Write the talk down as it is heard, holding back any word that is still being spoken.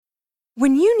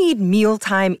When you need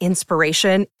mealtime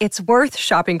inspiration, it's worth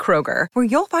shopping Kroger, where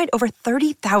you'll find over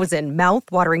 30,000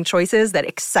 mouth-watering choices that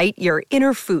excite your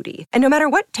inner foodie. And no matter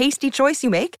what tasty choice you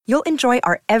make, you'll enjoy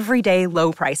our everyday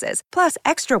low prices, plus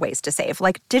extra ways to save,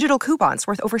 like digital coupons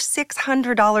worth over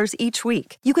 $600 each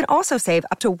week. You can also save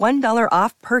up to $1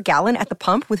 off per gallon at the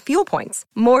pump with fuel points.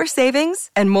 More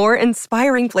savings and more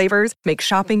inspiring flavors make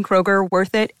shopping Kroger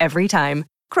worth it every time.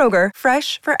 Kroger,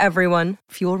 fresh for everyone.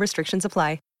 Fuel restrictions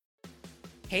apply.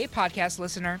 Hey, podcast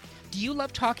listener. Do you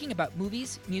love talking about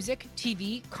movies, music,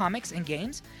 TV, comics, and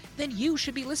games? Then you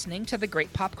should be listening to The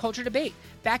Great Pop Culture Debate,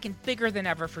 back and bigger than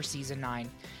ever for Season 9.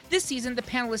 This season, the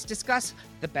panelists discuss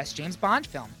the best James Bond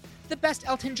film, the best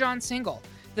Elton John single,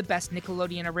 the best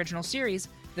Nickelodeon original series,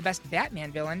 the best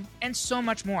Batman villain, and so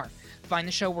much more. Find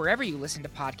the show wherever you listen to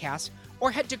podcasts, or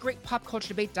head to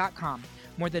greatpopculturedebate.com.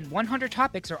 More than 100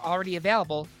 topics are already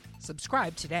available.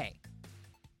 Subscribe today.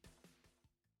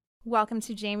 Welcome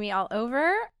to Jamie All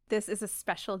Over. This is a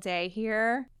special day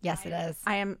here. Yes, it is.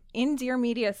 I am in Dear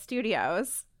Media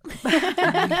Studios,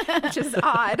 which is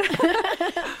odd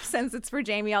since it's for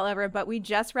Jamie All Over. But we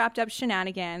just wrapped up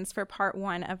shenanigans for part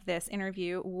 1 of this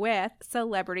interview with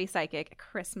celebrity psychic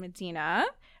Chris Medina.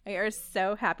 We are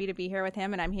so happy to be here with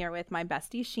him, and I'm here with my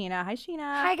bestie, Scheana. Hi, Scheana.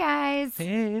 Hi, guys.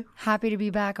 Hey. Happy to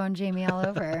be back on Jamie All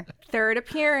Over. Third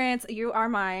appearance. You are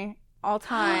my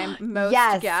all-time most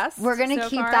guests. We're going to so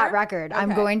keep far. that record. Okay.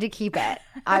 I'm going to keep it.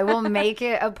 I will make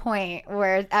it a point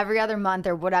where every other month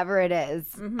or whatever it is,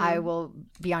 I will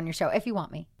be on your show if you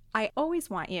want me. I always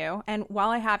want you. And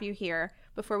while I have you here,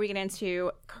 before we get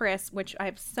into Chris, which I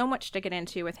have so much to get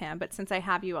into with him, but since I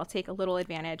have you, I'll take a little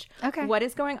advantage. Okay. What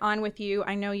is going on with you?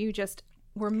 I know you just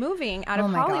were moving out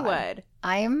of my Hollywood. God.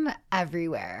 I'm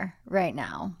everywhere right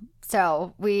now.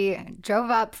 So we drove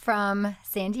up from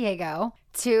San Diego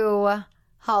to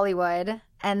Hollywood.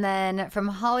 And then from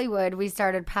Hollywood, we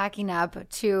started packing up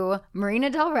to Marina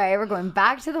Del Rey. We're going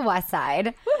back to the West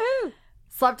Side. Woohoo!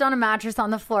 Slept on a mattress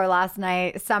on the floor last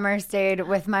night. Summer stayed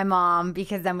with my mom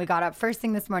because then we got up first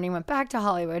thing this morning, went back to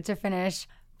Hollywood to finish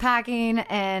packing,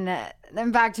 and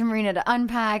then back to Marina to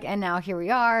unpack. And now here we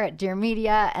are at Dear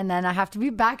Media. And then I have to be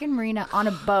back in Marina on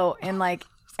a boat in like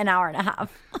an hour and a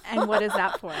half. And what is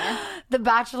that for? The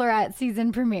Bachelorette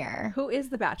season premiere. Who is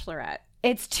the Bachelorette?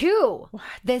 It's 2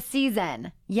 this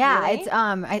season. Yeah, Really?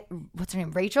 It's what's her name?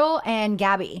 Rachel and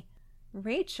Gabby.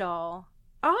 Rachel.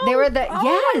 Oh, They were the yes.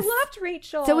 yes. I loved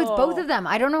Rachel. So it's both of them.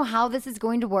 I don't know how this is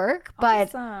going to work,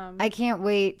 but Awesome. I can't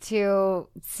wait to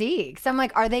see. Because I'm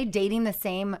like, are they dating the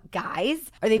same guys?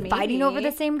 Are they fighting over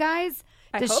the same guys?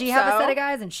 I Does hope she have a so. set of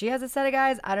guys and she has a set of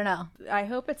guys? I don't know. I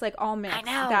hope it's like all mixed. I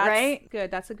know, That's right? good.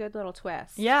 That's a good little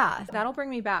twist. Yeah. That'll bring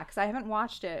me back because I haven't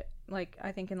watched it, like,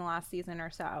 I think in the last season or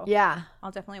so. Yeah.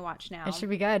 I'll definitely watch now. It should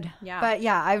be good. Yeah. But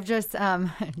yeah, I've just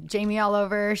Jamie all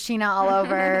over, Scheana all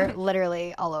over,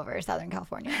 literally all over Southern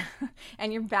California.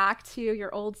 And you're back to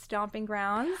your old stomping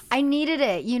grounds. I needed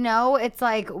it. You know, it's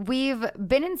like we've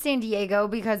been in San Diego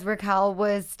because Raquel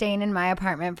was staying in my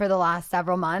apartment for the last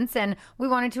several months and we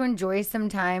wanted to enjoy some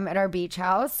time at our beach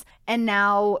house. And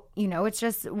now, you know, it's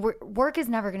just work is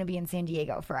never going to be in San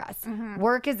Diego for us.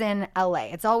 Work is in LA.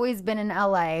 It's always been in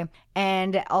LA.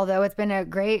 And although it's been a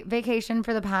great vacation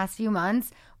for the past few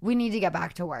months, we need to get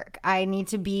back to work. I need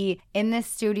to be in this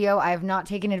studio. I have not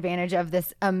taken advantage of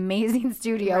this amazing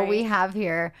studio we have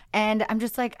here. And I'm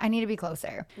just like, I need to be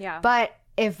closer. Yeah. But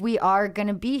if we are going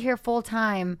to be here full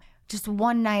time, just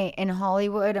one night in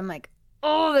Hollywood, I'm like,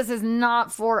 oh, this is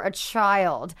not for a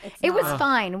child. It was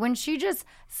fine when she just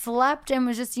slept and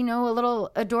was just, you know, a little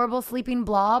adorable sleeping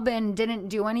blob and didn't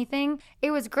do anything.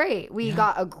 It was great. We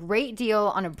got a great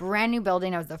deal on a brand new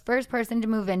building. I was the first person to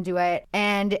move into it,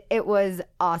 and it was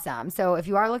awesome. So if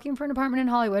you are looking for an apartment in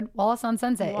Hollywood, Wallace on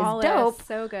Sunset is dope.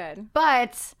 So good.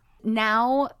 But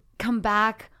now come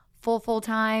back full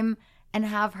time and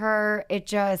have her,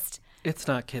 It's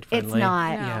not kid friendly. it's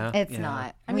not. No. Yeah, It's yeah.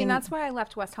 not. I mean, that's why I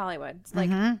left West Hollywood. It's like,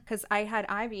 because I had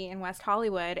Ivy in West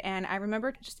Hollywood, and I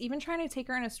remember just even trying to take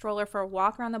her in a stroller for a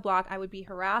walk around the block, I would be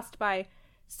harassed by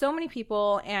so many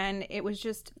people, and it was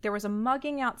just, there was a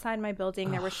mugging outside my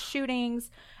building, there were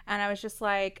shootings, and I was just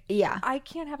like, Yeah. I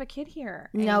can't have a kid here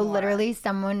No, anymore. literally,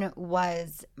 someone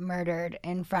was murdered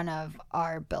in front of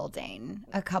our building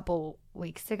a couple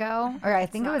weeks ago. Or I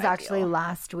think it not was actually ideal.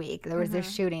 last week. There was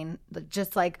this shooting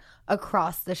just like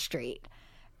across the street.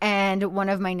 And one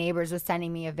of my neighbors was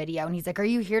sending me a video and he's like, are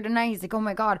you here tonight? He's like, oh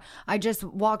my God, I just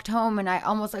walked home and I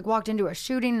almost like walked into a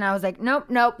shooting. And I was like, nope,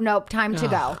 time to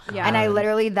go. Yeah. And I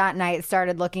literally that night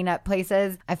started looking at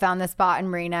places. I found this spot in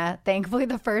Marina. Thankfully,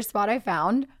 the first spot I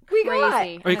found we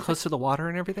got. Are you close to the water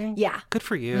and everything? Yeah. Good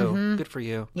for you. Good for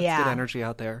you. That's good energy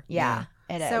out there. Yeah,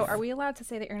 it is. So are we allowed to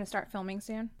say that you're going to start filming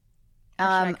soon?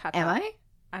 Am that? I?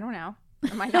 I don't know.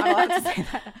 Am I not allowed to say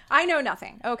that? I know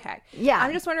nothing. Okay. Yeah.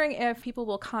 I'm just wondering if people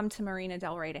will come to Marina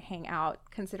Del Rey to hang out,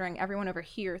 considering everyone over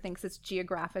here thinks it's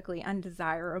geographically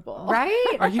undesirable.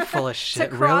 Right? Are you full of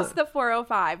shit? To cross really? the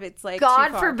 405, it's like God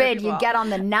too far forbid for you people. get on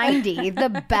the 90,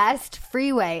 the best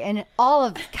freeway in all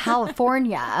of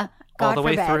California. God all the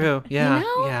way forbid. through. Yeah. You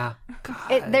know? Yeah.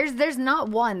 God. There's not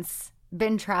once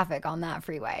been traffic on that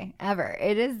freeway ever.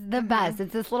 It is the best.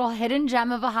 It's this little hidden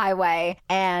gem of a highway,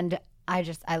 and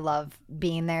I love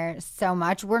being there so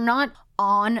much. We're not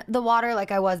on the water like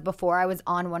I was before. I was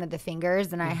on one of the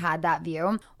fingers and I had that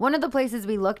view. One of the places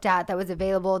we looked at that was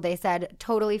available, they said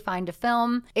totally fine to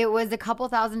film. It was a couple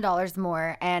 $1,000s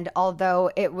more, and although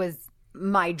it was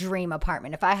my dream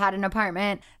apartment, if I had an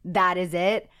apartment, that is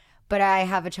it. But I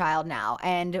have a child now,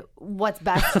 and what's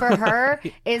best for her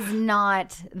is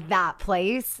not that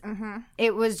place.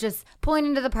 It was just pulling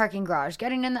into the parking garage,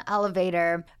 getting in the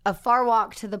elevator, a far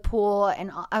walk to the pool, and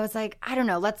I was like, I don't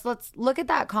know, let's look at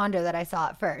that condo that I saw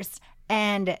at first.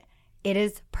 And it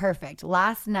is perfect.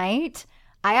 Last night,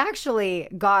 I actually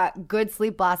got good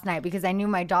sleep last night because I knew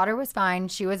my daughter was fine.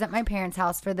 She was at my parents'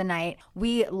 house for the night.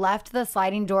 We left the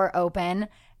sliding door open,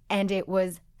 and it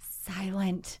was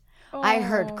silent. I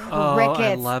heard crickets. Oh,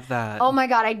 I love that. Oh my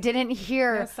God, I didn't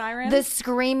hear sirens? the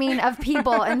screaming of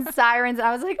people and sirens.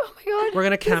 I was like, oh my God. We're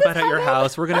going to camp out at your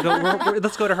house. We're going to go.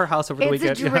 Let's go to her house over the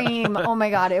weekend. It's a dream. Oh my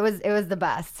God, it was the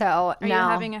best. So Are now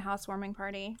you having a housewarming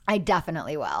party? I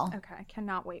definitely will. Okay, I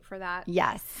cannot wait for that.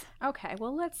 Yes. Okay,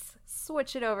 well, let's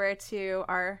switch it over to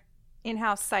our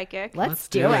in-house psychic. Let's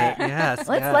do it. Yes.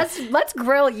 Let's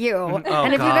grill you. Oh,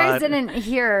 and if you guys God. didn't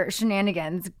hear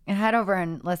shenanigans, head over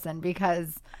and listen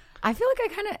because I feel like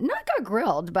I kind of not got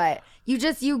grilled, but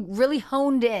you really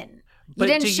honed in. You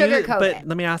didn't sugarcoat it. But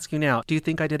let me ask you now. Do you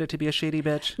think I did it to be a shady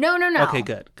bitch? No. Okay,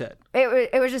 good.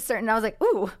 It was just certain. I was like,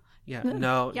 ooh. Yeah,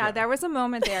 no. Yeah, there was a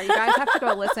moment there. You guys have to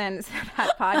go listen to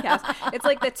that podcast. It's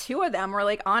like the two of them were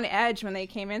like on edge when they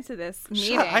came into this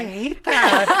meeting. I hate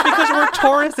that because we're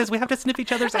Tauruses. We have to sniff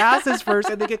each other's asses first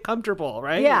and they get comfortable,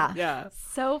 right? Yeah. Yeah.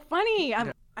 So funny.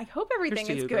 I hope everything Here's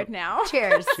to is you, good girl. now.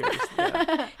 Cheers. Cheers.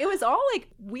 Yeah. It was all like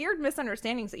weird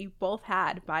misunderstandings that you both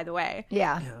had, by the way.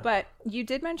 Yeah. But you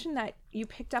did mention that you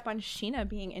picked up on Scheana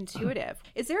being intuitive.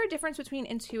 Is there a difference between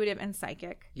intuitive and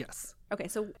psychic? Yes. Okay,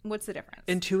 so what's the difference?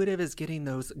 Intuitive is getting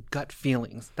those gut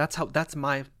feelings. That's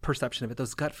my perception of it.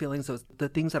 Those gut feelings, the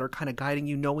things that are kind of guiding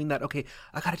you, knowing that, okay,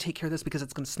 I got to take care of this because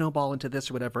it's going to snowball into this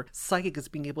or whatever. Psychic is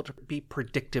being able to be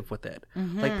predictive with it,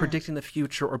 like predicting the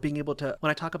future or being able to, when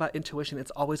I talk about intuition,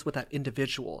 it's always with that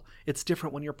individual. It's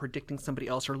different when you're predicting somebody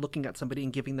else or looking at somebody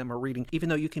and giving them a reading. Even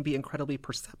though you can be incredibly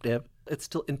perceptive, it's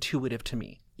still intuitive to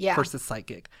me. Yeah. Versus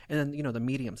psychic. And then, the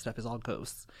medium stuff is all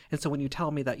ghosts. And so when you tell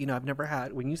me that,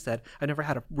 when you said I've never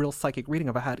had a real psychic reading,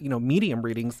 I've had, medium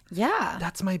readings. Yeah.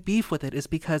 That's my beef with it is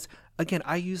because, again,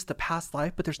 I use the past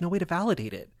life, but there's no way to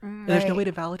validate it. And there's no way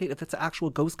to validate if it's an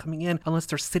actual ghost coming in unless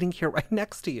they're sitting here right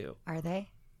next to you. Are they?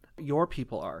 Your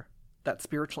people are. That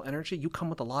spiritual energy, you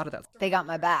come with a lot of that. They got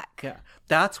my back. Yeah.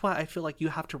 That's why I feel like you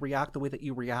have to react the way that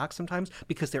you react sometimes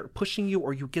because they're pushing you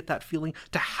or you get that feeling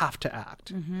to have to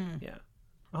act. Yeah.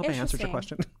 I hope I answered your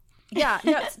question. Yeah.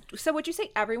 No, so would you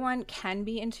say everyone can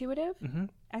be intuitive?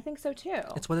 I think so too.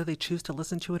 It's whether they choose to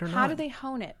listen to it or not. How do they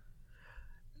hone it?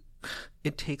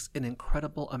 It takes an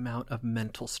incredible amount of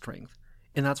mental strength.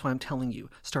 And that's why I'm telling you,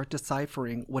 start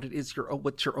deciphering what it is,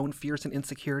 what's your own fears and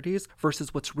insecurities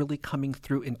versus what's really coming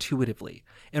through intuitively.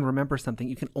 And remember something,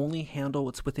 you can only handle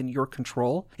what's within your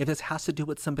control. If this has to do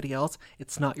with somebody else,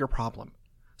 it's not your problem.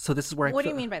 So this is where What do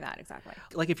you mean by that exactly?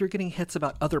 Like if you're getting hits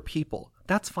about other people,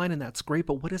 that's fine and that's great,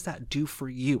 but what does that do for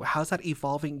you? How's that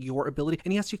evolving your ability?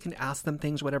 And yes, you can ask them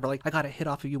things, whatever, like I got a hit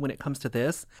off of you when it comes to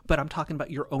this, but I'm talking about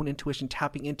your own intuition,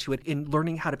 tapping into it and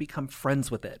learning how to become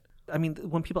friends with it. I mean,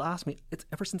 when people ask me, it's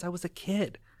ever since I was a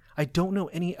kid. I don't know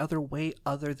any other way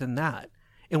other than that.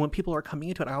 And when people are coming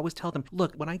into it, I always tell them,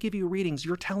 look, when I give you readings,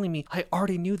 you're telling me, I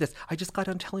already knew this. I just got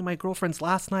done telling my girlfriends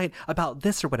last night about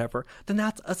this or whatever. Then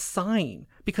that's a sign.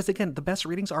 Because again, the best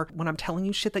readings are when I'm telling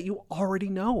you shit that you already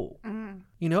know.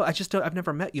 I've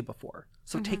never met you before.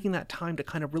 So taking that time to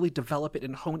kind of really develop it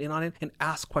and hone in on it and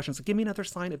ask questions. Like, give me another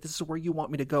sign if this is where you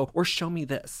want me to go or show me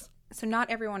this. So not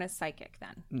everyone is psychic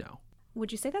then? No.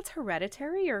 Would you say that's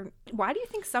hereditary or why do you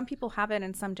think some people have it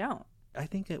and some don't? I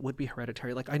think it would be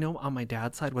hereditary. Like I know on my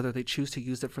dad's side, whether they choose to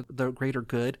use it for the greater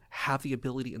good, have the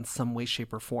ability in some way,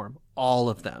 shape, or form. All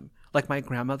of them. Like my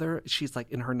grandmother, she's like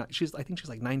I think she's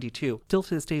like 92. Still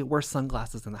to this day wears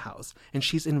sunglasses in the house. And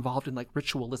she's involved in like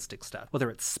ritualistic stuff, whether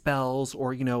it's spells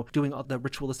or, doing all the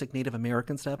ritualistic Native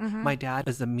American stuff. My dad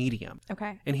is a medium.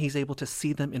 Okay. And he's able to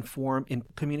see them, inform, and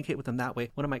communicate with them that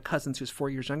way. One of my cousins, who's 4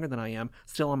 years younger than I am,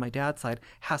 still on my dad's side,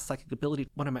 has psychic ability.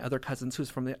 One of my other cousins, who's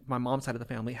from my mom's side of the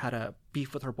family, had a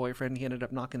beef with her boyfriend. He ended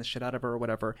up knocking the shit out of her or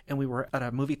whatever. And we were at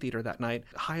a movie theater that night,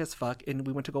 high as fuck, and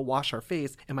we went to go wash our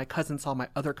face. And my cousin saw my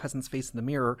other cousin's face in the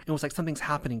mirror and was like, something's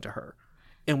happening to her.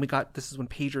 And this is when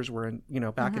pagers were in,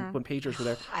 back when pagers were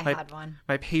there. I had one.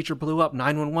 My pager blew up,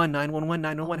 911, 911,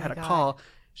 911, had a call.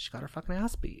 She got her fucking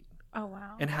ass beat. Oh,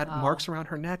 wow. And had marks around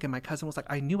her neck. And my cousin was like,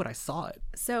 I knew it. I saw it.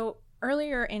 So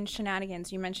earlier in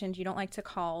Shenanigans, you mentioned you don't like to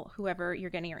call whoever you're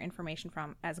getting your information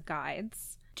from as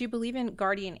guides. Do you believe in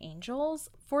guardian angels?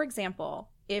 For example,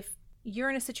 if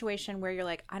you're in a situation where you're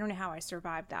like, I don't know how I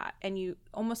survived that, and you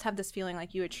almost have this feeling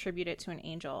like you attribute it to an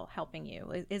angel helping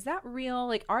you. Is that real?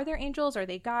 Like, are there angels? Are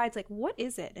they guides? Like, what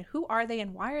is it? And who are they?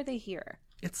 And why are they here?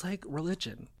 It's like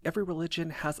religion. Every religion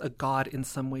has a god in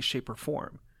some way, shape, or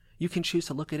form. You can choose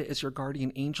to look at it as your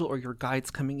guardian angel or your guides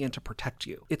coming in to protect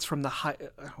you. It's from the high.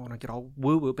 I don't want to get all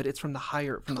woo-woo, but it's from the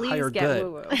higher good.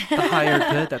 Woo-woo. The higher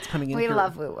good that's coming in. We here.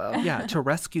 love woo-woo. Yeah, to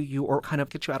rescue you or kind of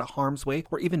get you out of harm's way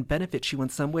or even benefit you in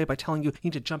some way by telling you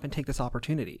need to jump and take this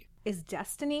opportunity. Is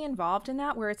destiny involved in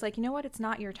that? Where it's like, you know what? It's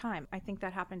not your time. I think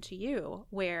that happened to you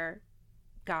where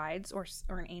guides or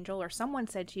an angel or someone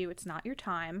said to you, it's not your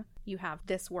time. You have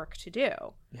this work to do.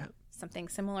 Yeah. Something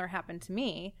similar happened to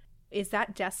me. Is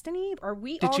that destiny? Are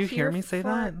we Did all you here hear me say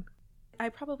that? I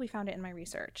probably found it in my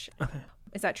research. Okay.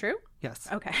 Is that true? Yes.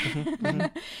 Okay.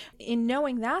 In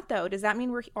knowing that, though, does that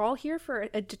mean we're all here for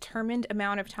a determined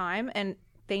amount of time and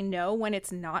they know when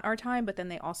it's not our time, but then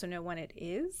they also know when it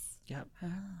is? Yeah.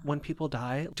 When people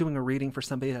die, doing a reading for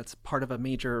somebody that's part of a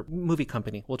major movie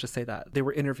company, we'll just say that. They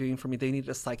were interviewing for me. They needed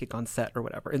a psychic on set or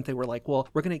whatever. And they were like, well,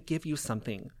 we're going to give you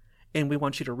something. And we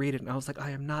want you to read it. And I was like,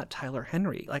 I am not Tyler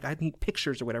Henry. Like, I need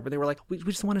pictures or whatever. They were like, we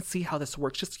just want to see how this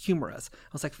works. Just humor us. I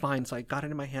was like, fine. So I got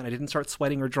it in my hand. I didn't start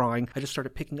sweating or drawing. I just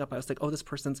started picking up. I was like, oh, this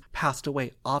person's passed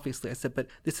away. Obviously. I said, but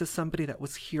this is somebody that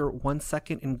was here 1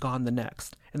 second and gone the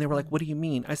next. And they were like, what do you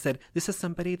mean? I said, this is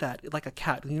somebody that, like a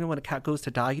cat. You know when a cat goes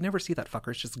to die, you never see that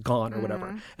fucker. It's just gone or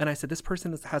whatever. And I said, this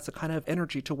person has a kind of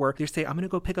energy to where they say, I'm going to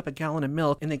go pick up a gallon of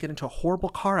milk, and they get into a horrible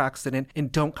car accident and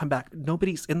don't come back.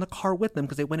 Nobody's in the car with them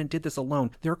because they went and did this alone.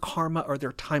 Their karma or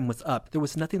their time was up. There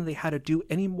was nothing they had to do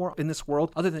anymore in this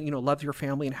world other than, love your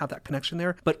family and have that connection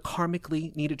there, but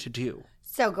karmically needed to do.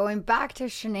 So going back to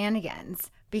Shenanigans,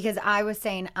 because I was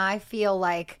saying I feel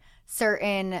like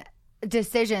certain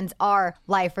decisions are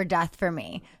life or death for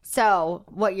me. So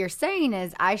what you're saying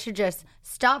is I should just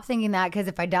stop thinking that, because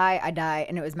if I die, I die,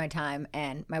 and it was my time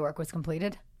and my work was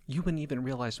completed. You wouldn't even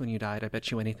realize when you died, I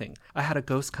bet you anything. I had a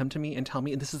ghost come to me and tell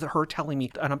me, and this is her telling me,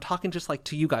 and I'm talking just like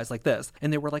to you guys like this,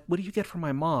 and they were like, what do you get from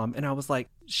my mom? And I was like,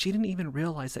 she didn't even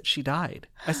realize that she died.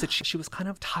 I said, she was kind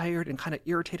of tired and kind of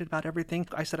irritated about everything.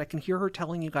 I said, I can hear her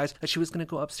telling you guys that she was going to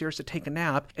go upstairs to take a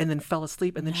nap and then fell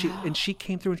asleep. And then she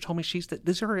came through and told me,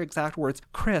 these are her exact words,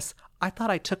 Chris, I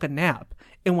thought I took a nap.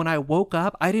 And when I woke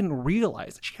up, I didn't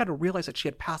realize. She had to realize that she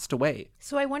had passed away.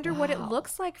 So I wonder what it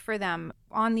looks like for them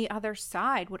on the other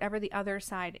side, whatever the other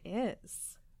side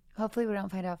is. Hopefully we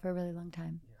don't find out for a really long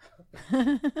time.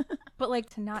 But like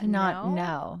to not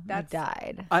know that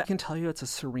died. I can tell you it's a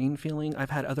serene feeling.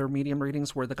 I've had other medium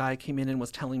readings where the guy came in and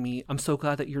was telling me, I'm so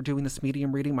glad that you're doing this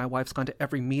medium reading. My wife's gone to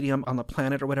every medium on the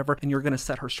planet or whatever, and you're going to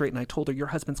set her straight. And I told her, your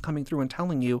husband's coming through and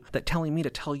telling me to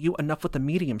tell you enough with the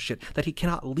medium shit, that he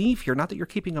cannot leave here. Not that you're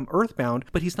keeping him earthbound,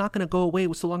 but he's not going to go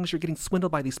away so long as you're getting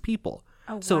swindled by these people.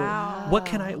 Oh, so wow.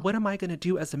 what am I going to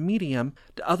do as a medium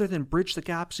other than bridge the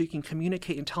gap so you can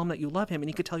communicate and tell him that you love him and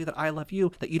he could tell you that I love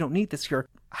you, that you don't need this here?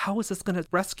 How is this going to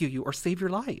rescue you or save your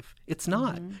life? It's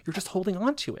not. You're just holding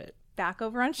on to it. Back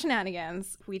over on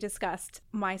Shenanigans, we discussed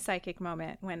my psychic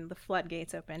moment when the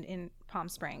floodgates opened in Palm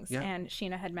Springs. Yeah. And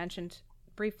Scheana had mentioned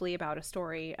briefly about a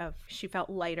story of she felt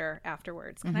lighter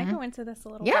afterwards. Can I go into this a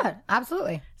little bit? Yeah,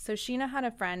 absolutely. So Scheana had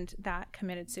a friend that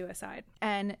committed suicide,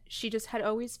 and she just had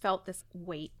always felt this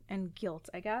weight and guilt,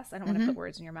 I guess. I don't want to put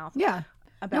words in your mouth. Yeah.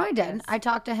 No, I did. This. I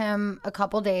talked to him a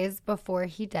couple days before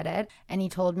he did it, and he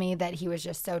told me that he was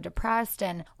just so depressed,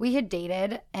 and we had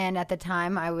dated, and at the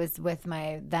time I was with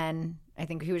my then, I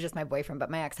think he was just my boyfriend,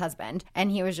 but my ex-husband, and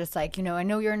he was just like, I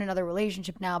know you're in another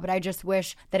relationship now, but I just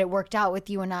wish that it worked out with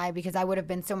you and I, because I would have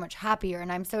been so much happier,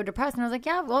 and I'm so depressed. And I was like,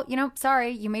 yeah, well, sorry,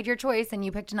 you made your choice, and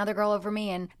you picked another girl over me,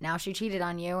 and now she cheated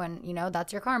on you, and,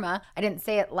 that's your karma. I didn't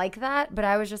say it like that, but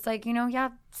I was just like, yeah,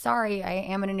 sorry, I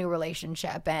am in a new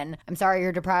relationship, and I'm sorry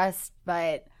you're depressed,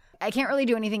 but I can't really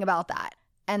do anything about that.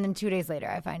 And then 2 days later,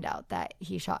 I find out that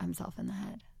he shot himself in the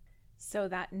head. So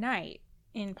that night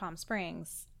in Palm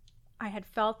Springs, I had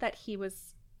felt that he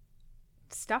was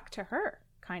stuck to her,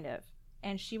 kind of.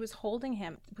 And she was holding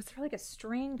him. Was there like a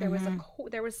string? There was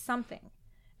there was something.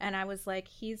 And I was like,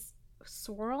 he's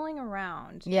swirling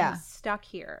around and stuck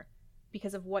here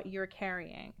because of what you're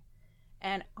carrying.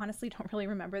 And honestly, don't really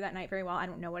remember that night very well. I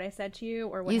don't know what I said to you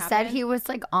or what happened. You said he was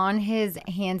like on his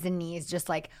hands and knees, just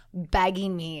like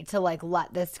begging me to like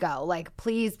let this go. Like,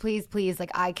 please, please, please.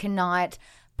 Like, I cannot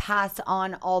pass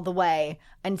on all the way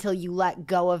until you let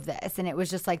go of this. And it was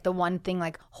just like the one thing,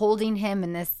 like holding him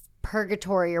in this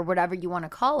purgatory or whatever you want to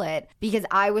call it, because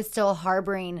I was still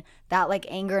harboring that like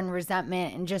anger and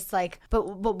resentment and just like, but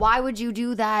why would you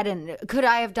do that? And could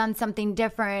I have done something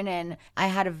different? And I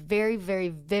had a very, very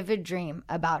vivid dream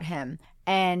about him.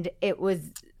 And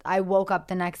I woke up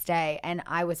the next day and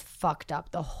I was fucked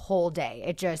up the whole day.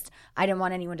 I didn't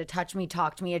want anyone to touch me,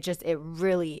 talk to me. It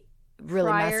really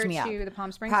messed me up. Prior to the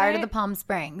Palm Springs Prior night? to the Palm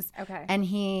Springs. Okay.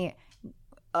 And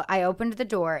I opened the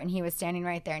door and he was standing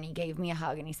right there and he gave me a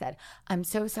hug and he said, "I'm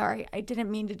so sorry. I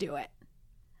didn't mean to do it."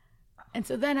 And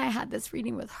so then I had this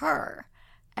reading with her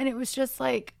and it was just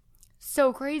like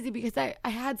so crazy because I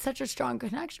had such a strong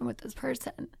connection with this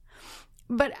person.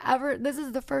 But this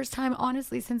is the first time,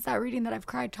 honestly, since that reading that I've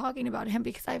cried talking about him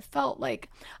because I felt like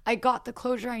I got the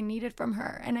closure I needed from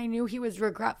her and I knew he was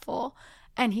regretful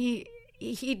and he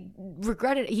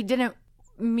regretted it. He didn't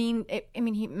mean it. I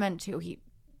mean, he meant to. He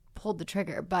pulled the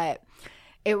trigger, but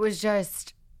it was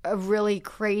just a really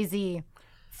crazy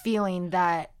feeling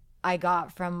that I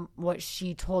got from what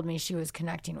she told me she was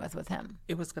connecting with him.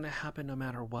 It was going to happen no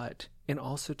matter what. And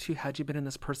also, too, had you been in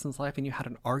this person's life and you had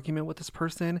an argument with this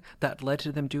person that led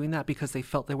to them doing that because they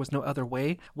felt there was no other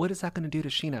way, what is that going to do to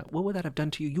Scheana? What would that have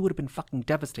done to you? You would have been fucking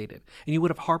devastated. And you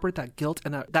would have harbored that guilt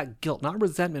and that guilt, not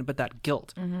resentment, but that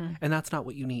guilt. Mm-hmm. And that's not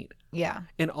what you need. Yeah.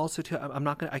 And also, too,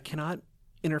 I cannot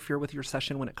interfere with your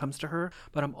session when it comes to her,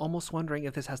 but I'm almost wondering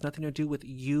if this has nothing to do with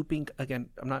you being, again,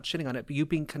 I'm not shitting on it, but you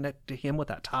being connected to him with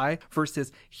that tie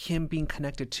versus him being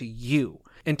connected to you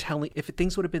and telling, if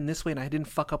things would have been this way and I didn't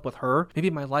fuck up with her, maybe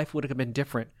my life would have been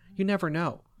different. You never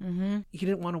know. Mm-hmm. You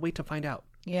didn't want to wait to find out.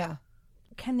 Yeah.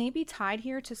 Can they be tied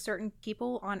here to certain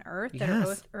people on Earth that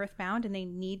are earthbound and they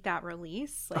need that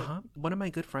release? Like... One of my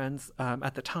good friends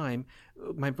at the time,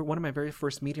 one of my very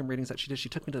first medium readings that she did, she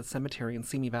took me to the cemetery in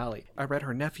Simi Valley. I read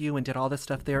her nephew and did all this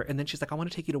stuff there. And then she's like, I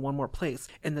want to take you to one more place.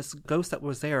 And this ghost that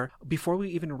was there, before we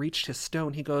even reached his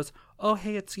stone, he goes, "Oh,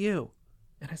 hey, it's you."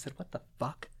 And I said, "What the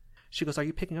fuck?" She goes, "Are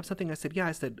you picking up something?" I said,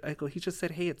 "Yeah." He just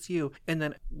said, "Hey, it's you." And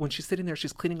then when she's sitting there,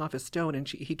 she's cleaning off his stone and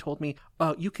he told me,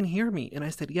 "You can hear me." And I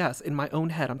said, "Yes." In my own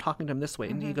head, I'm talking to him this way.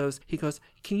 Mm-hmm. And he goes,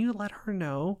 "Can you let her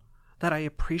know that I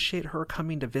appreciate her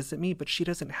coming to visit me, but she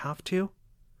doesn't have to?"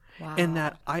 Wow. And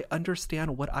that I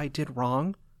understand what I did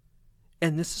wrong.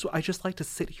 And this is what I just like to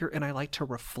sit here and I like to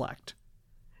reflect.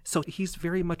 So he's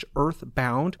very much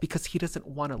earthbound because he doesn't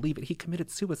want to leave it. He committed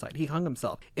suicide. He hung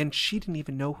himself. And she didn't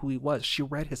even know who he was. She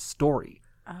read his story.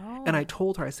 Oh. And I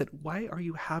told her, I said, "Why are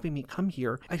you having me come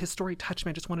here? His story touched me.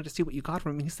 I just wanted to see what you got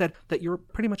from him." And he said that you're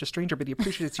pretty much a stranger, but he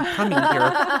appreciates you coming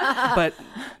here. But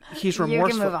he's remorseful.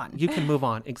 You can move on. You can move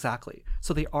on. Exactly.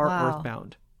 So they are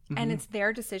earthbound. Mm-hmm. And it's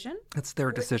their decision? It's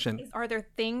their decision. Are there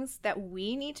things that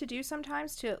we need to do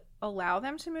sometimes to allow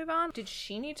them to move on? Did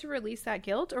she need to release that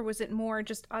guilt, or was it more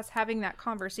just us having that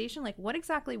conversation? Like, what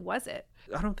exactly was it?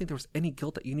 I don't think there was any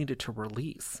guilt that you needed to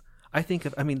release.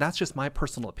 That's just my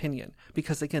personal opinion.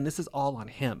 Because, again, this is all on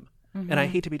him. Mm-hmm. And I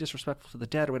hate to be disrespectful to the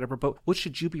dead or whatever, but what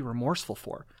should you be remorseful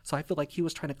for? So I feel like he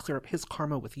was trying to clear up his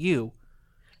karma with you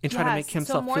and try to make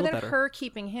himself feel better. So more than her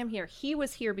keeping him here, he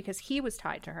was here because he was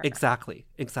tied to her. Exactly.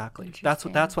 That's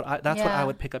what I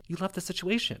would pick up. You left the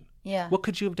situation. Yeah. What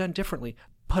could you have done differently?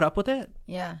 Put up with it.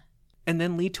 Yeah. And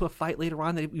then lead to a fight later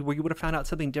on where you would have found out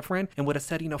something different and would have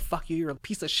said, "Fuck you, you're a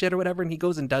piece of shit," or whatever, and he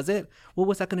goes and does it. What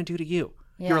was that going to do to you?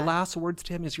 Yeah. Your last words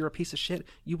to him is, "You're a piece of shit."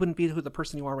 You wouldn't be the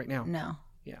person you are right now. No.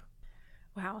 Yeah.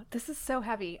 Wow, this is so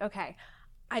heavy. Okay.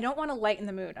 I don't want to lighten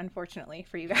the mood, unfortunately,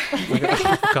 for you guys.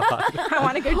 Oh, God. I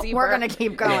want to go deeper. We're going to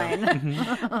keep going.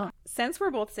 Mm-hmm. Since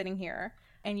we're both sitting here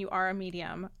and you are a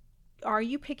medium, are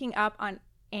you picking up on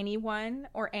anyone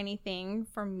or anything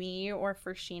from me or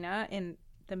for Scheana in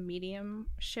the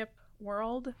mediumship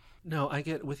world? No, I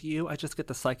just get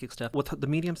the psychic stuff. With the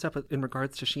medium stuff in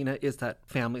regards to Scheana is that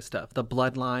family stuff, the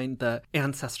bloodline, the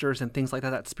ancestors and things like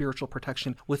that spiritual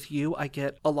protection. With you, I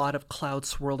get a lot of clouds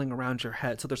swirling around your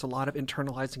head. So there's a lot of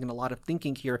internalizing and a lot of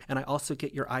thinking here. And I also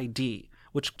get your ID,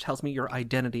 which tells me your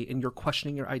identity, and you're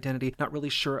questioning your identity, not really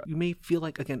sure. You may feel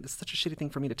like, again, it's such a shitty thing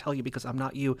for me to tell you because I'm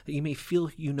not you, that you may feel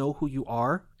you know who you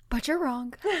are. But you're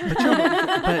wrong.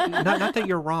 But not that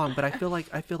you're wrong, but I feel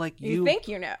like you think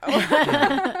you know.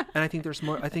 Yeah. And I think there's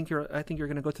more. I think you're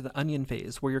going to go through the onion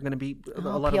phase where you're going to be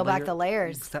peel back the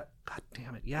layers. God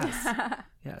damn it. Yes.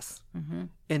 Yes.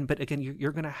 Mm-hmm. But again,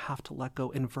 you're going to have to let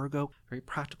go. And Virgo, very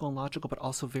practical and logical, but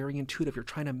also very intuitive. You're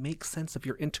trying to make sense of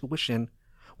your intuition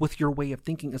with your way of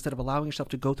thinking instead of allowing yourself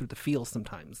to go through the feels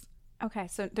sometimes. Okay,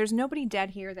 so there's nobody dead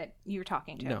here that you're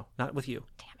talking to. No, not with you.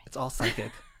 Damn it. It's all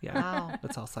psychic. Yeah, wow.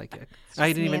 It's all psychic.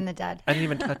 I didn't even the dead. I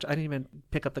didn't even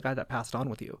pick up the guy that passed on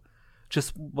with you.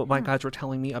 Just what my guides were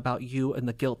telling me about you and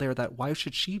the guilt there. That why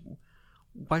should she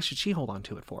hold on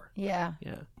to it for? Yeah.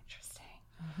 Yeah. Interesting.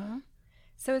 Mm-hmm.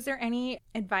 So is there any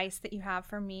advice that you have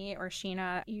for me or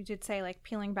Scheana? You did say like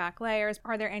peeling back layers.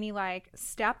 Are there any like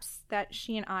steps that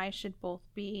she and I should both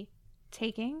be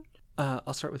taking?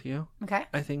 I'll start with you. Okay.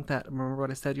 I think that, remember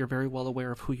what I said, you're very well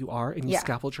aware of who you are and you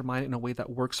scaffold your mind in a way that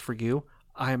works for you.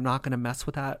 I am not going to mess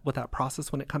with that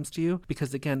process when it comes to you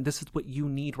because, again, this is what you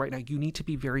need right now. You need to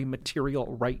be very material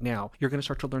right now. You're going to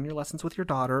start to learn your lessons with your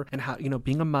daughter and how,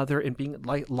 being a mother and being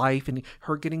life and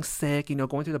her getting sick,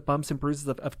 going through the bumps and bruises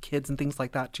of kids and things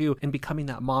like that too, and becoming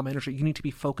that mom energy. You need to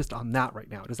be focused on that right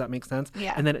now. Does that make sense?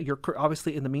 Yeah. And then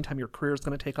obviously in the meantime, your career is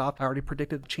going to take off. I already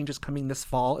predicted changes coming this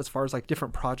fall as far as like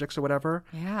different projects or whatever.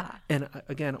 Yeah. And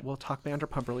again, we'll talk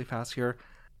Vanderpump really fast here.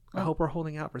 I hope we're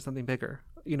holding out for something bigger.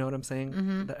 You know what I'm saying?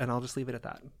 Mm-hmm. And I'll just leave it at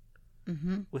that.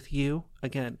 Mm-hmm. With you,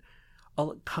 again,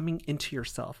 coming into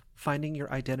yourself, finding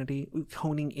your identity,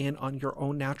 honing in on your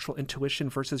own natural intuition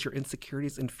versus your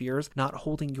insecurities and fears, not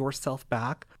holding yourself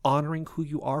back, honoring who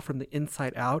you are from the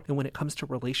inside out. And when it comes to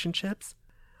relationships,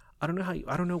 I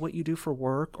don't know what you do for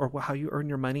work or how you earn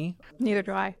your money. Neither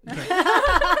do I. Okay.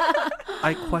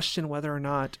 I question whether or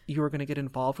not you are going to get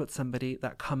involved with somebody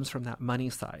that comes from that money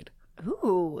side.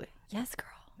 Ooh, yes, girl.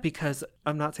 Because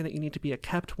I'm not saying that you need to be a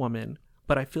kept woman,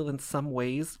 but I feel in some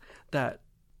ways that,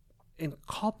 and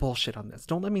call bullshit on this,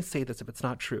 don't let me say this if it's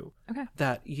not true, okay,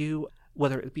 that you,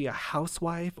 whether it be a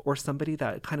housewife or somebody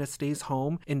that kind of stays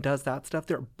home and does that stuff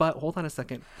there, but hold on a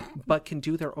second, but can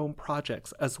do their own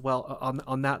projects as well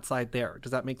on that side there.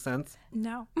 Does that make sense?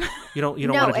 No. You don't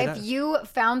no, want to do that? If you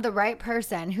found the right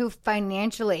person who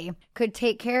financially could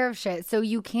take care of shit so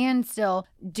you can still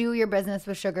do your business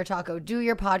with Sugar Taco, do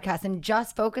your podcast and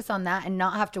just focus on that and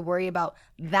not have to worry about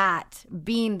that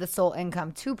being the sole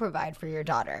income to provide for your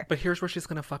daughter. But here's where she's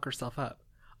going to fuck herself up.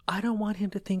 I don't want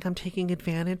him to think I'm taking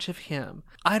advantage of him.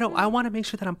 I want to make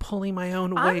sure that I'm pulling my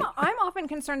own weight. I'm often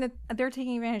concerned that they're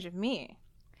taking advantage of me.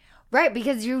 Right,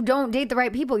 because you don't date the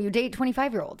right people. You date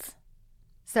 25-year-olds.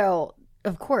 So,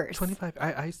 of course. 25.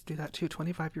 I used to do that too.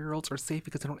 25-year-olds are safe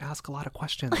because they don't ask a lot of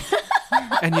questions.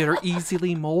 And yet are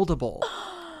easily moldable.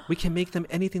 We can make them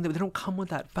anything. That they don't come with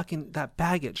that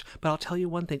baggage. But I'll tell you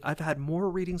one thing. I've had more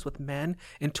readings with men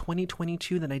in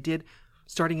 2022 than I did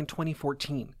starting in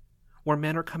 2014. Where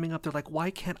men are coming up, they're like, why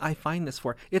can't I find this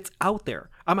for? It's out there.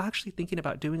 I'm actually thinking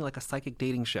about doing like a psychic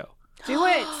dating show. Do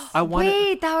it.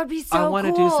 Wait, that would be so cool. I want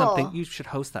to do something. You should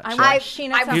host that shit.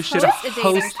 You should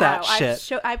host that shit.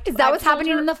 Is that what's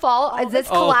happening in the fall? Is this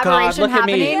collaboration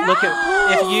happening? God, look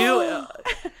at me.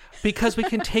 If you, because we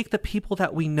can take the people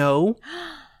that we know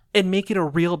and make it a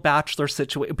real bachelor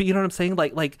situation. But you know what I'm saying?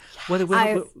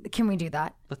 Can we do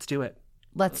that? Let's do it.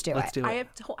 Let's do it.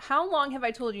 How long have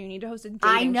I told you need to host a dating show?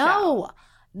 I know.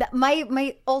 That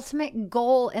my ultimate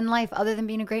goal in life, other than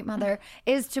being a great mother,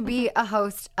 is to be a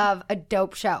host of a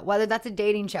dope show. Whether that's a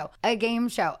dating show, a game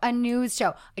show, a news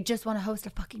show. I just want to host a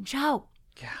fucking show.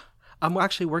 Yeah. I'm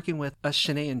actually working with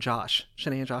Shay and Josh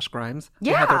Grimes.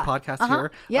 Yeah. They have their podcast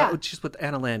here. Yeah. She's with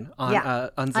Anna Lynn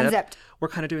on Unzipped. Unzipped. We're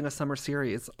kind of doing a summer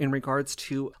series in regards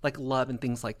to like love and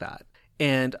things like that.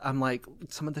 And I'm like,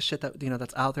 some of the shit that,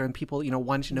 that's out there and people,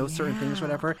 wanting to know certain things,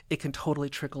 whatever, it can totally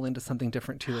trickle into something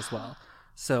different too as well.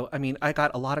 So, I mean, I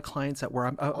got a lot of clients that where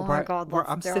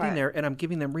I'm sitting there and I'm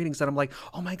giving them readings that I'm like,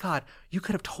 oh my God, you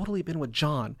could have totally been with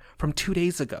John from 2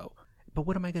 days ago. But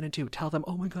what am I going to do? Tell them,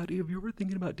 oh my God, have you ever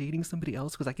thinking about dating somebody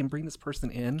else? Because I can bring this person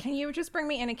in. Can you just bring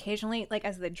me in occasionally, like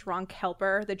as the drunk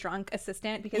helper, the drunk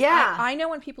assistant? Because I know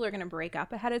when people are going to break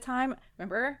up ahead of time.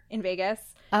 Remember in Vegas?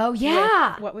 Oh,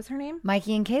 yeah. What was her name?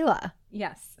 Mikey and Kayla.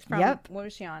 Yes. Yep. What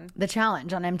was she on? The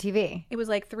Challenge on MTV. It was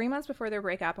like 3 months before their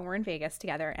breakup and we're in Vegas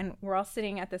together and we're all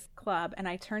sitting at this club and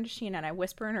I turn to Scheana and I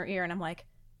whisper in her ear and I'm like,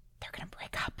 they're going to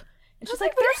break up. And she's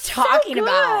like, what are you talking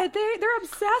about? They're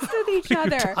obsessed with each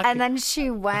other. And then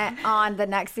she went on the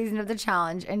next season of The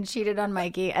Challenge and cheated on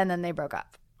Mikey, and then they broke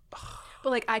up. But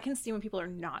like, I can see when people are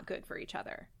not good for each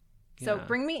other. So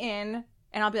bring me in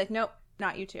And I'll be like, nope,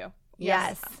 not you two.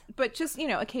 Yes. But just,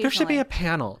 occasionally. There should be a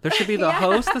panel. There should be the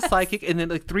host, the psychic, and then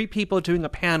like 3 people doing a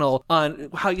panel on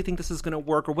how you think this is going to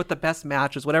work or what the best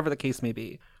match is, whatever the case may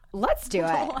be. Let's do it.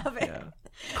 I love it. Yeah.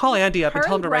 Call Andy up and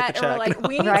tell him to write the check. Like,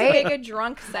 we need to make a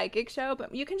drunk psychic show,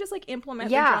 but you can just like implement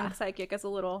the drunk psychic as a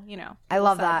little, I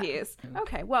love that. piece.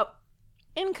 Okay, well,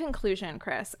 in conclusion,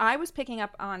 Chris, I was picking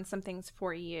up on some things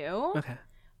for you. Okay.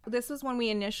 This was when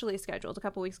we initially scheduled a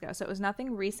couple weeks ago, so it was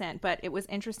nothing recent, but it was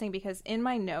interesting because in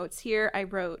my notes here, I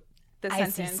wrote the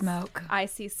sentence, I see smoke. I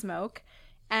see smoke.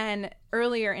 And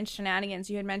earlier in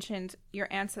Shenanigans, you had mentioned your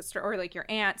ancestor or like your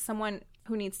aunt, someone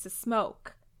who needs to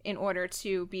smoke in order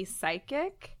to be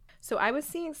psychic. So I was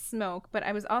seeing smoke, but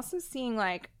I was also seeing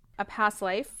like a past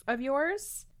life of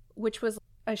yours, which was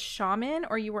a shaman,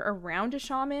 or you were around a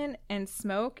shaman and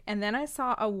smoke. And then I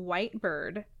saw a white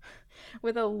bird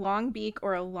with a long beak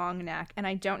or a long neck. And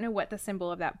I don't know what the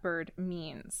symbol of that bird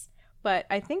means, but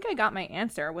I think I got my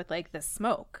answer with like the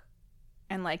smoke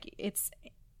and like it's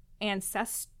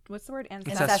what's the word?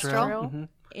 Ancestral.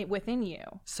 Within you.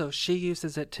 So she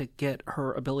uses it to get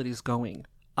her abilities going.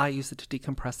 I use it to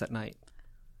decompress at night.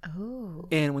 Oh.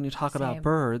 And when you talk about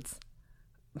birds,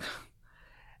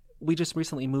 we just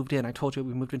recently moved in. I told you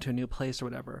we moved into a new place or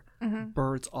whatever.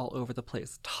 Birds all over the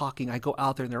place, talking. I go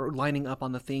out there and they're lining up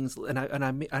on the things, and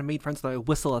I made friends that I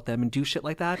whistle at them and do shit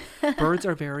like that. Birds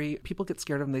are people get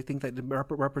scared of them. They think that it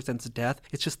represents death.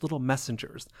 It's just little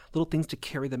messengers, little things to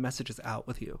carry the messages out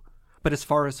with you. But as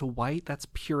far as white, that's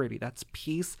purity, that's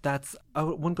peace, that's, I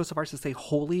wouldn't go so far as to say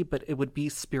holy, but it would be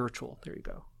spiritual. There you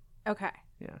go. Okay.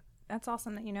 Yeah. That's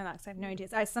awesome that you know that, because I have no idea.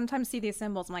 I sometimes see these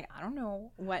symbols. I'm like, I don't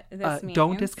know what this means.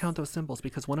 Don't discount those symbols,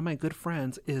 because one of my good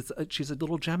friends she's a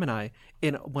little Gemini.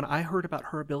 And when I heard about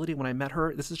her ability, when I met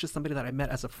her, this is just somebody that I met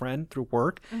as a friend through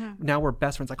work. Now we're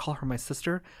best friends. I call her my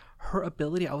sister. Her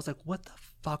ability, I was like, what the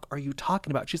fuck are you talking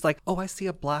about? She's like, oh, I see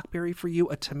a blackberry for you,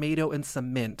 a tomato, and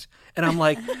some mint. And I'm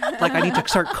like I need to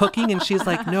start cooking. And she's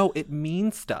like, no, it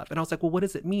means stuff. And I was like, well, what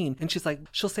does it mean? And she's like,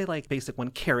 she'll say like basic one,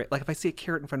 carrot. Like if I see a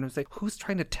carrot in front of me, say, who's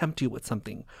trying to tempt you with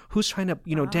something? Who's trying to,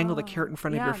 dangle the carrot in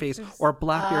front of your face? Or a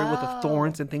blackberry with the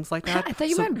thorns and things like that. I thought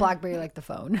you meant blackberry like the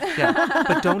phone. Yeah,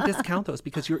 but don't discount those,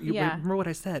 because you remember what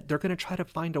I said. They're going to try to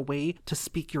find a way to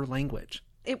speak your language.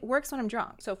 It works when I'm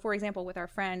drunk. So, for example, with our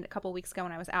friend a couple weeks ago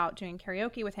when I was out doing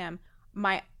karaoke with him,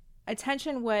 my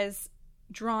attention was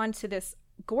drawn to this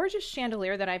gorgeous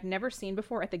chandelier that I've never seen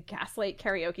before at the Gaslight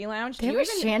Karaoke Lounge. They have a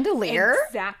chandelier?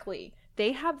 Exactly.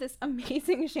 They have this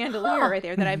amazing chandelier right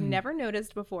there that I've never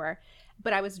noticed before.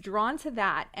 But I was drawn to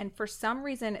that. And for some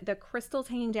reason, the crystals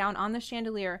hanging down on the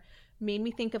chandelier made me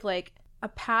think of like a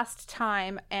past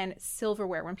time and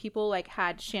silverware, when people like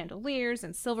had chandeliers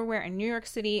and silverware in New York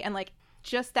City, and like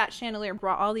just that chandelier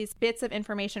brought all these bits of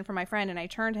information from my friend. And I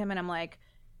turned to him and I'm like,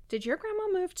 did your grandma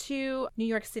move to New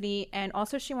York City? And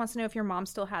also she wants to know if your mom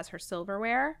still has her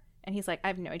silverware. And he's like, I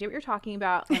have no idea what you're talking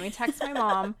about. Let me text my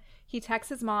mom. He texts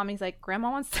his mom. He's like,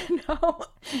 Grandma wants to know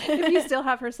if you still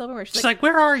have her silverware. She's like,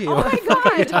 where are you? Oh my God.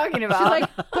 What are you talking about? She's like,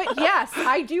 but yes,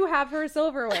 I do have her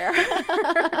silverware.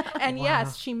 And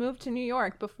yes, she moved to New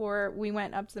York before we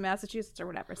went up to Massachusetts or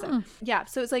whatever. So yeah,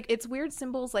 so it's like, it's weird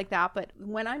symbols like that. But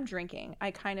when I'm drinking,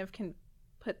 I kind of can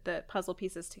put the puzzle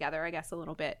pieces together, I guess, a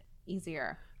little bit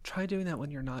easier. Try doing that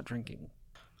when you're not drinking.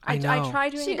 I try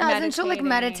doing she it. does, and she'll like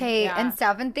meditate yeah. and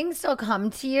stuff, and things still come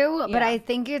to you. Yeah. But I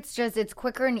think it's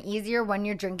quicker and easier when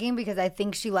you're drinking, because I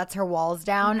think she lets her walls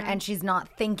down and she's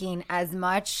not thinking as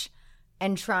much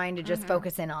and trying to just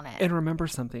focus in on it. And remember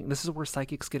something, this is where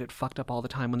psychics get it fucked up all the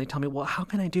time when they tell me, well, how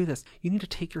can I do this? You need to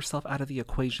take yourself out of the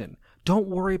equation. Don't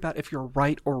worry about if you're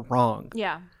right or wrong.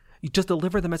 Yeah. You just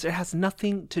deliver the message. It has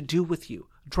nothing to do with you.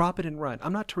 Drop it and run.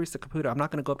 I'm not Teresa Caputo. I'm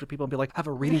not going to go up to people and be like, I have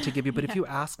a reading to give you. But if you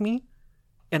ask me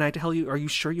and I tell you, are you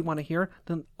sure you want to hear?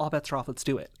 Then all bets are off. Let's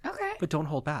do it. Okay. But don't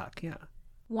hold back. Yeah.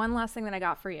 One last thing that I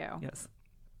got for you. Yes.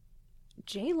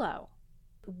 J-Lo.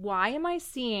 Why am I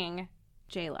seeing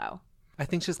J-Lo? I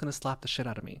think she's going to slap the shit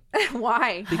out of me.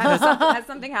 Why? Has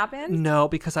something happened? No,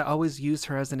 because I always use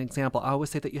her as an example. I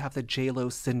always say that you have the J-Lo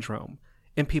syndrome.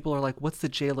 And people are like, what's the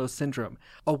J-Lo syndrome?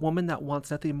 A woman that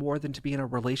wants nothing more than to be in a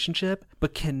relationship,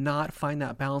 but cannot find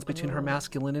that balance between her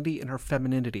masculinity and her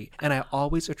femininity. And I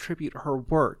always attribute her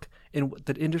work in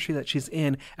the industry that she's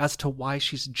in as to why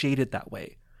she's jaded that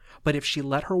way. But if she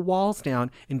let her walls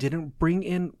down and didn't bring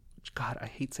in, God, I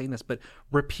hate saying this, but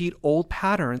repeat old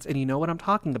patterns, and you know what I'm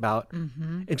talking about,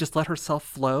 and just let herself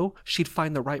flow, she'd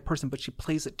find the right person. But she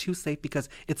plays it too safe because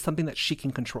it's something that she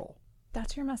can control.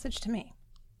 That's your message to me.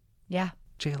 Yeah.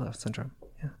 J-Lo syndrome.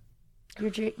 Yeah.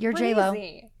 You're J-Lo.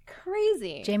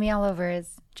 Crazy. Jamie Oliver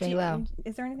is J-Lo.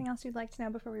 Is there anything else you'd like to know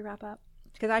before we wrap up?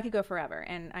 Because I could go forever,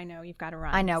 and I know you've got to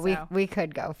run. I know so. we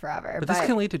could go forever, But this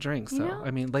can lead to drinks, though. know? I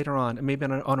mean, later on, maybe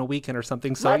on a weekend or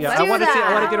something. So Let's yeah, do I want to see.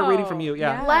 I want to that. get a reading from you.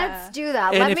 Yeah. Yeah. let's do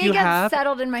that. And Let if me you get have-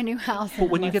 settled in my new house.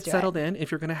 But when you let's get do it. settled in, if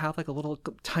you're going to have like a little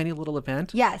tiny little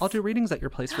event, Yes. I'll do readings at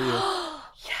your place for you.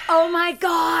 Oh my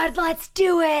God, let's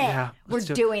do it. Yeah, We're let's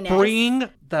do doing it. Bring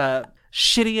the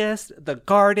shittiest, the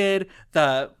guarded,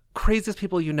 the craziest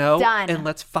people you know, Done. and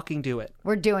let's fucking do it.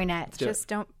 We're doing it. do it. Just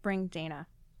don't bring Dana.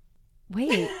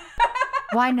 Wait.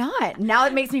 Why not? Now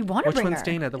it makes me want to Which bring one's her.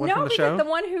 Dana? The one No, from the because show? the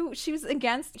one who she was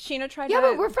against, Scheana tried Yeah, to.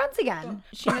 but we're friends again.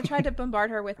 Sheena tried to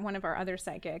bombard her with one of our other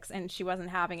psychics, and she wasn't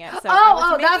having it. So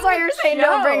That's why you're saying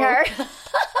don't bring her.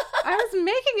 I was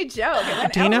making a joke. And then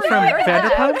Dana Ellery from heard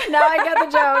that. Vanderpump? Now I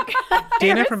get the joke.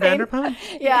 Dana from Vanderpump?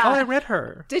 Yeah. Oh, I read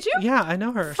her. Did you? Yeah, I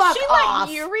know her. Fuck She off.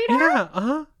 let you read her? Yeah,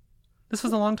 uh-huh. This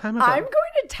was a long time ago. I'm going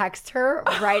to text her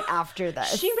right after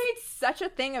this. She made such a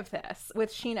thing of this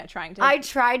with Scheana trying to. I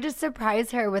tried to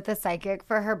surprise her with a psychic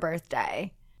for her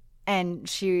birthday, and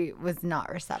she was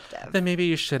not receptive. Then maybe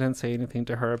you shouldn't say anything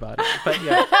to her about it. But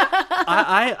yeah,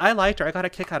 I liked her. I got a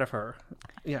kick out of her.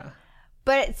 Yeah.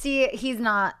 But see, he's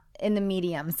not in the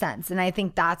medium sense, and I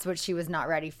think that's what she was not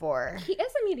ready for. He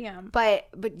is a medium. But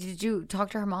did you talk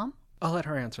to her mom? I'll let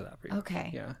her answer that for you.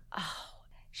 Okay. Yeah.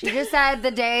 She just said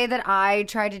the day that I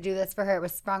tried to do this for her, it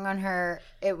was sprung on her.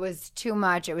 It was too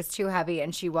much. It was too heavy,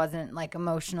 and she wasn't like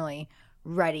emotionally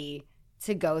ready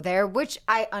to go there, which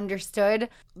I understood,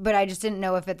 but I just didn't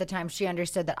know if at the time she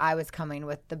understood that I was coming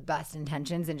with the best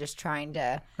intentions and just trying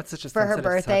to, That's such a for her sensitive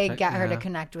birthday, subject, get her to yeah.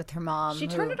 connect with her mom. She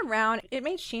turned it around. It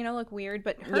made Scheana look weird,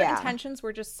 but her Yeah. intentions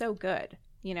were just so good,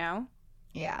 you know?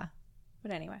 Yeah. But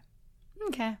anyway.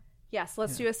 Okay. Yes,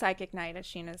 let's do a psychic night at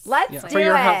Sheena's. Let's Yeah. do For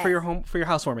your it. for your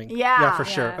housewarming. Yeah. for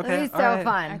sure. Yeah. Okay. It'll be so all right.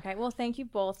 fun. Okay, well, thank you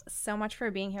both so much for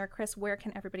being here. Chris, where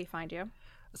can everybody find you?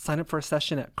 Sign up for a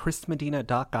session at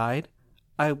chrismedina.guide.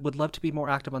 I would love to be more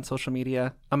active on social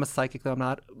media. I'm a psychic, though I'm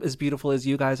not as beautiful as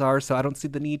you guys are, so I don't see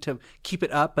the need to keep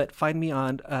it up. But find me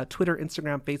on Twitter,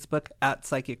 Instagram, Facebook at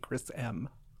Psychic Chris M.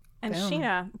 And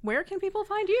Scheana, where can people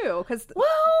find you? Because Well,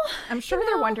 I'm sure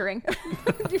they're wondering.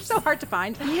 You're so hard to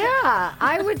find. yeah,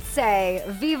 I would say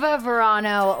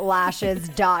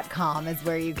VivaVeranoLashes.com is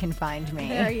where you can find me.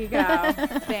 There you go.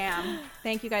 Bam.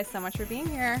 Thank you guys so much for being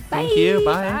here. Thank you.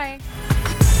 Bye. Bye.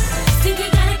 Think you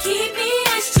gotta keep me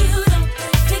as you don't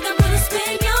think I'm gonna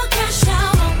spend your cash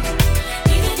out.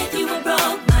 Even if you were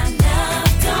broke, my love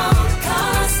don't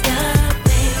cost a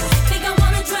thing. Think I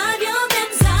wanna drive your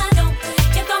Benz, I don't.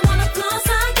 If I wanna floss,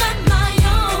 I got my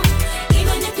own.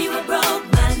 Even if you were broke,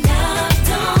 my love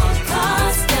don't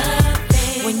cost a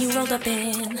thing. When you rolled up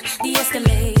in the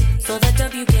Escalade, saw the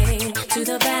W game to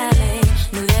the ballet,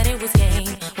 knew that it was game.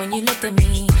 When you looked at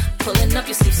me, pulling up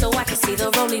your sleeve so I could see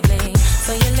the roly bling.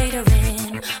 So you later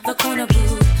in the corner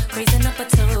booth, raising up a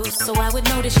toast so I would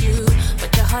notice you.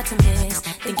 But you're hard to miss,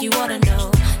 think you ought to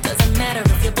know. Doesn't matter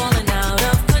if you're balling out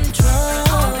of control.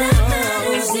 All that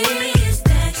matters is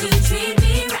that you treat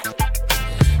me right.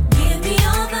 Give me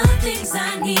all the things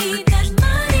I need that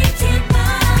money can't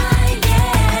buy,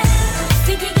 yeah.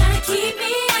 Think you gotta keep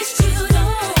me as you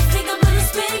don't think I'm gonna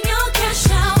spend your cash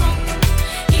out.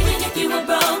 Even if you were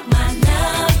broke, my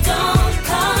love don't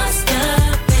cost a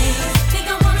thing. Think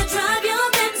I wanna drive your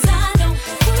Benz, I don't.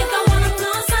 If I wanna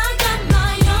floss, I got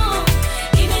my own.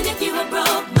 Even if you were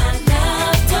broke, my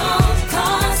love don't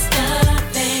cost a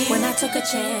thing. When I took a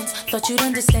chance, thought you'd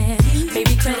understand.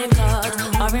 Baby, credit cards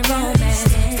are in romance.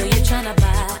 So you're tryna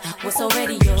buy what's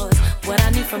already yours. What I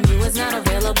need from you is not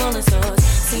available in stores.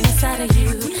 Seen a side of you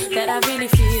that I really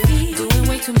feel. Doing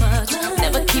way too much,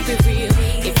 never keep it real.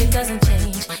 If it doesn't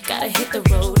change, gotta hit the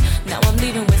road. Now I'm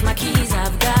leaving with my keys,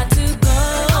 I've got to go.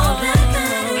 All that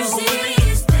matters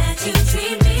is that you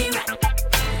treat me right.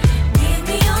 Give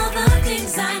me all the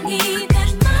things I need that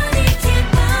money can't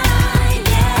buy,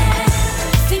 yeah.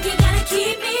 Think you gotta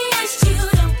keep me as you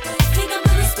don't think I'm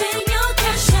gonna spend your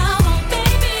cash out,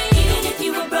 baby. Even if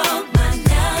you were broke, my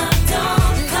love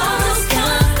don't cost a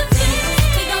thing.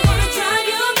 Think I wanna drive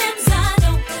your Benz, I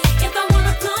don't. If I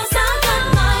wanna floss, I got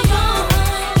my own.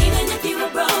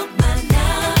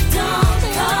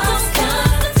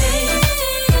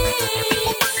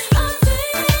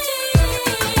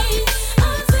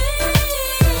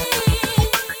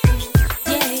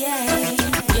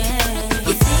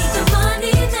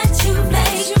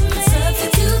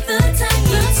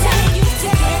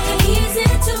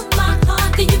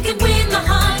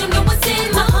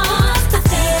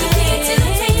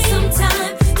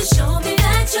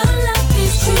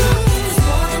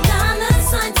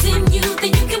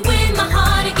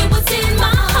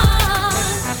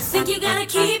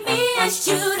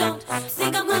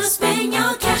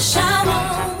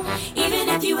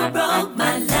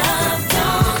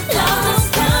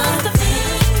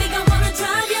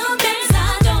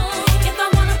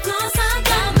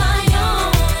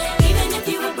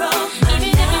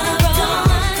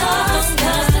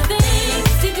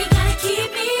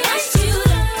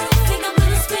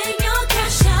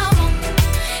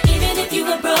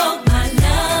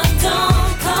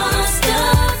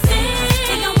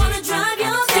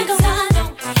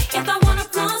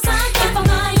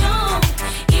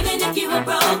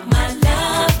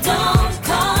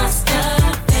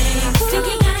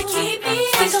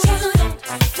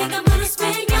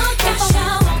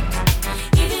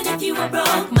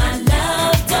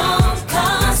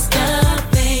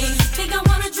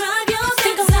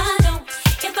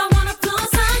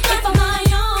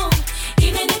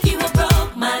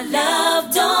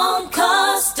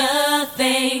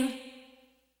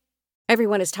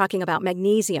 Everyone is talking about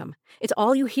magnesium. It's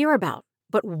all you hear about.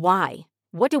 But why?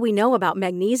 What do we know about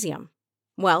magnesium?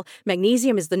 Well,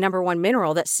 magnesium is the number one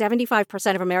mineral that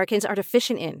 75% of Americans are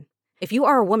deficient in. If you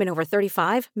are a woman over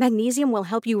 35, magnesium will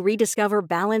help you rediscover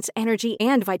balance, energy,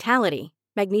 and vitality.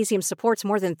 Magnesium supports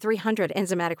more than 300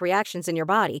 enzymatic reactions in your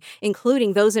body,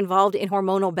 including those involved in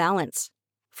hormonal balance.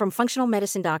 From functional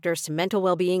medicine doctors to mental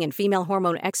well-being and female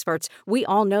hormone experts, we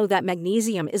all know that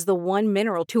magnesium is the one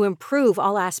mineral to improve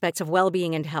all aspects of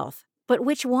well-being and health. But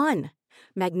which one?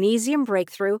 Magnesium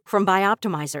Breakthrough from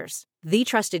Bioptimizers, the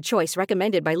trusted choice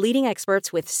recommended by leading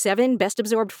experts with 7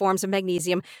 best-absorbed forms of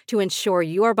magnesium to ensure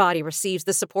your body receives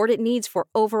the support it needs for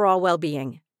overall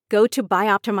well-being. Go to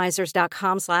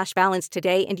bioptimizers.com/balance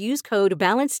today and use code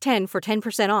BALANCE10 for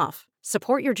 10% off.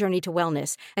 Support your journey to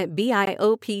wellness at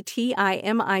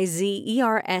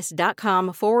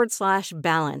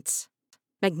bioptimizers.com/balance.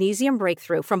 Magnesium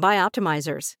Breakthrough from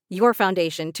Bioptimizers, your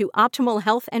foundation to optimal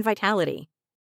health and vitality.